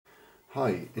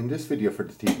Hi, in this video for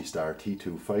the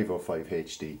DVB-T2 505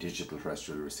 HD digital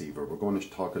terrestrial receiver, we're going to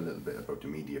talk a little bit about the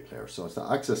media player. So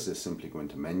to access this, simply go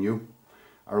into menu,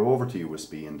 or over to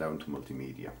USB and down to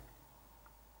multimedia.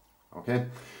 Okay,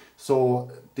 so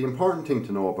the important thing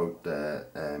to know about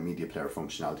the media player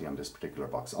functionality on this particular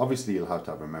box, obviously you'll have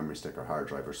to have a memory stick or hard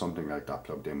drive or something like that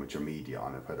plugged in with your media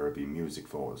on it, whether it be music,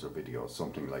 photos or videos,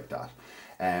 something like that.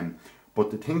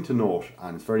 But the thing to note,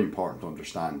 and it's very important to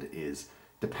understand, is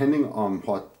depending on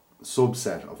what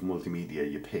subset of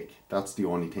multimedia you pick, that's the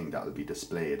only thing that will be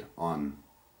displayed on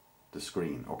the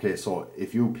screen. Okay, so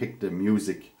if you pick the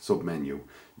music submenu,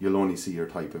 you'll only see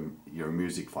your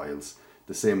music files.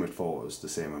 The same with photos, the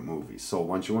same with movies. So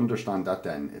once you understand that,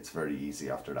 then it's very easy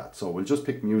after that. So we'll just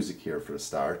pick music here for a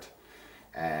start.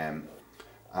 And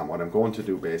what I'm going to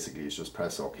do basically is just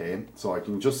press OK. So I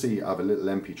can just see I have a little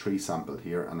MP3 sample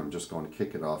here, and I'm just going to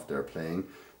kick it off there playing.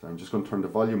 So I'm just going to turn the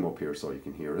volume up here so you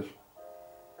can hear it.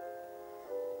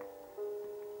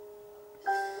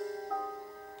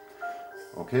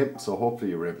 Okay, so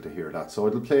hopefully you were able to hear that. So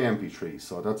it'll play MP3,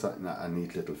 so that's a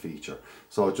neat little feature.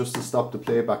 So just to stop the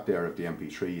playback there of the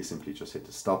MP3, you simply just hit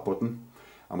the stop button.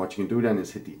 And what you can do then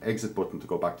is hit the exit button to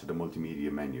go back to the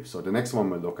multimedia menu. So the next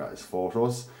one we'll look at is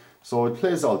photos. So it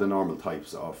plays all the normal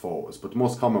types of photos, but the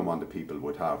most common one that people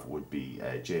would have would be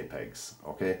JPEGs.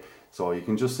 Okay, so you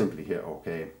can just simply hit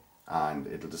OK, and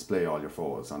it'll display all your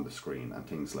photos on the screen and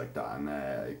things like that. And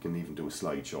it can even do a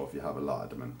slideshow if you have a lot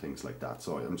of them and things like that.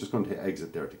 So I'm just going to hit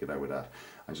exit there to get out of that.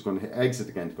 I'm just going to hit exit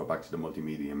again to go back to the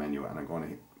multimedia menu, and I'm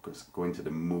going to go into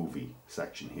the movie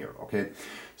section here. Okay,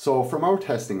 so from our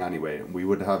testing anyway, we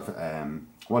would have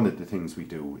one of the things we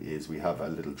do is we have a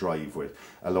little drive with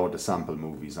a load of sample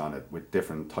movies on it with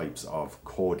different types of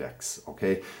codecs.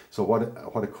 Okay, so what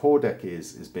a codec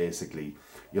is basically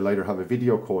you'll either have a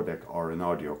video codec or an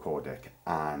audio codec,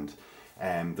 and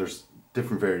there's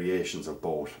different variations of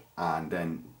both, and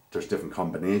then there's different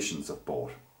combinations of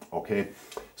both. Okay,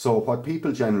 so what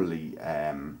people generally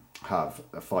have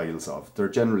files of, they're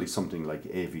generally something like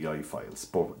AVI files,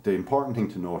 but the important thing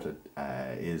to note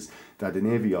is that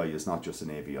an AVI is not just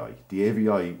an AVI. The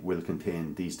AVI will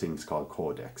contain these things called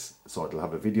codecs, so it'll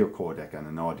have a video codec and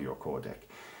an audio codec,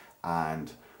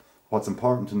 and what's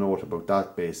important to note about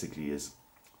that basically is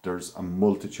there's a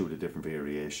multitude of different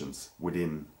variations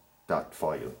within that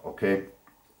file. Okay,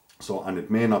 so and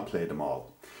it may not play them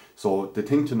all. So the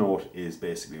thing to note is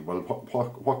basically, well,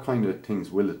 what kind of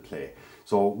things will it play?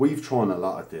 So we've thrown a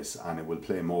lot at this and it will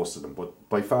play most of them, but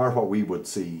by far what we would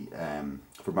see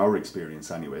from our experience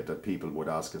anyway, that people would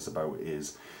ask us about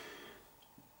is,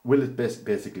 will it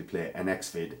basically play an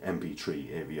XVID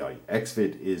MP3 AVI?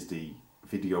 XVID is the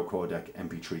video codec,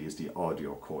 MP3 is the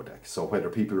audio codec. So whether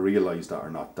people realize that or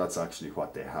not, that's actually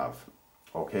what they have.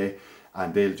 Okay,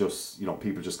 and they'll just,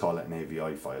 people just call it an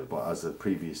AVI file, but as I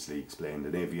previously explained,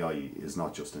 an AVI is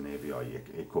not just an AVI,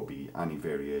 it could be any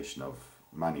variation of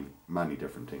many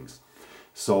different things.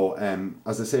 So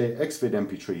as I say, XVID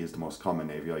MP3 is the most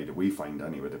common AVI that we find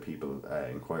anyway that people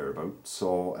inquire about.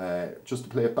 So just to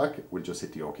play it back, we'll just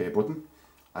hit the OK button,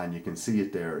 and you can see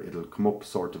it there. It'll come up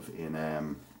sort of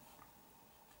in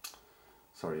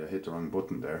sorry, I hit the wrong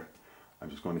button there. I'm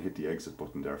just going to hit the exit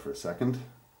button there for a second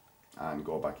and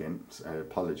go back in.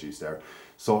 Apologies there.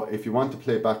 So if you want to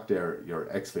play back there your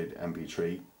XVID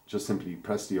MP3, just simply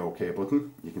press the OK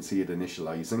button. You can see it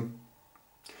initializing,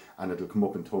 and it'll come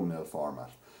up in thumbnail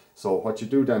format. So what you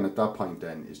do then at that point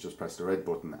then is just press the red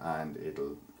button, and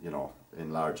it'll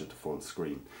enlarge it to full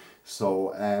screen.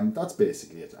 So that's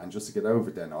basically it. And just to get out of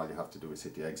it then, all you have to do is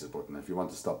hit the exit button. If you want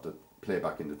to stop the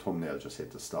playback in the thumbnail, just hit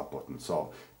the stop button.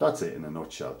 So that's it in a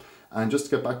nutshell. And just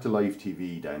to get back to live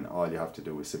TV then, all you have to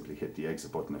do is simply hit the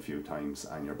exit button a few times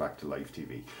and you're back to live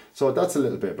TV. So that's a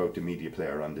little bit about the media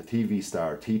player on the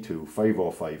DVB-T2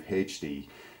 505 HD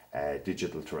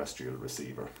digital terrestrial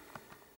receiver.